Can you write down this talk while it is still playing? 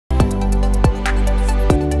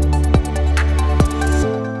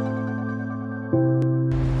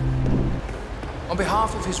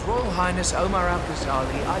behalf of His Royal Highness Omar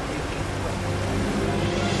Al-Ghazali, I bid you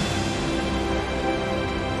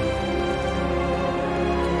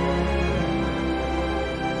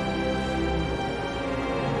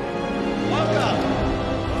welcome.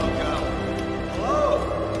 Hello.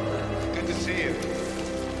 Good to see you.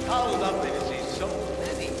 How lovely to see so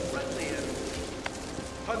many friendly and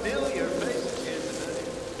familiar faces here today.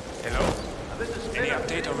 Hello? Any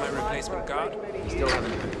update on my replacement guard? Still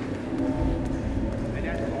haven't heard.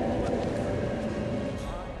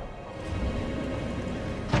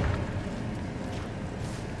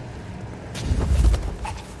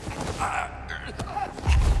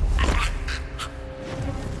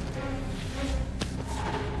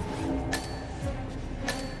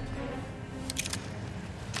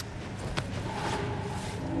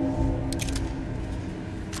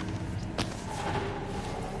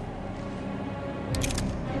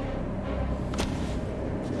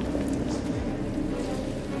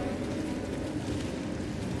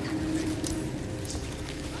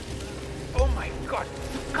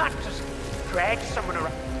 God, just drag someone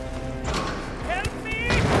around. Help me!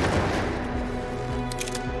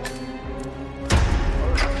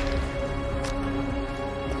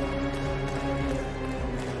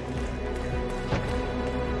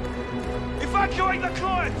 Evacuate the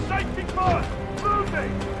client! Safety first!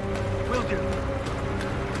 Moving! Will do.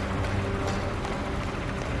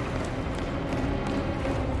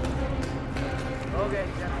 Okay,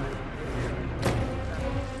 gentlemen.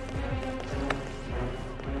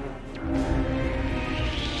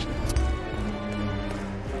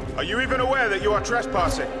 Are you even aware that you are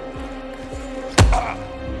trespassing?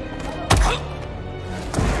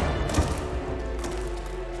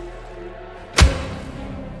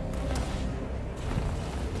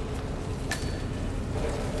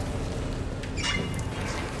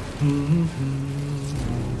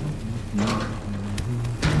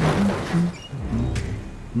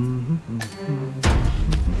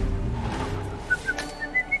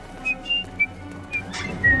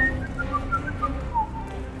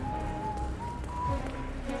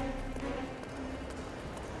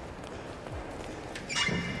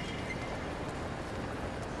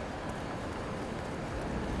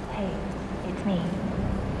 It's me.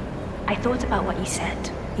 I thought about what you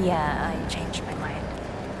said. Yeah, I changed my mind.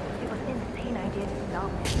 It was an insane idea to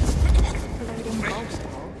stop it. Exploding golf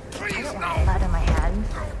ball. I don't want blood on my hands.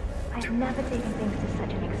 I've never taken things to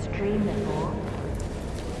such an extreme before.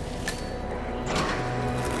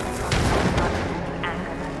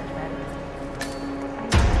 Anger management.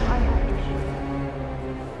 I have issues.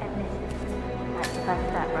 Admit that's the first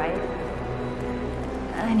step, right?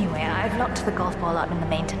 Anyway, I've locked the golf ball up in the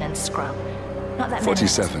maintenance scrub. Not that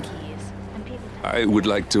 47. I would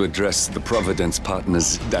like to address the Providence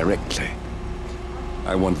partners directly.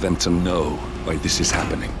 I want them to know why this is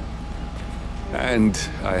happening. And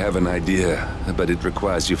I have an idea, but it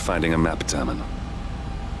requires you finding a map terminal.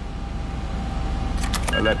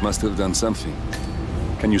 Well, that must have done something.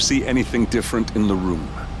 Can you see anything different in the room?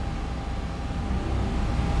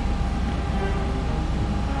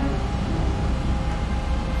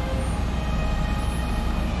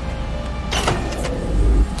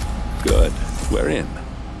 Good. We're in.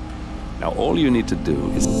 Now all you need to do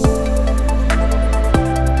is...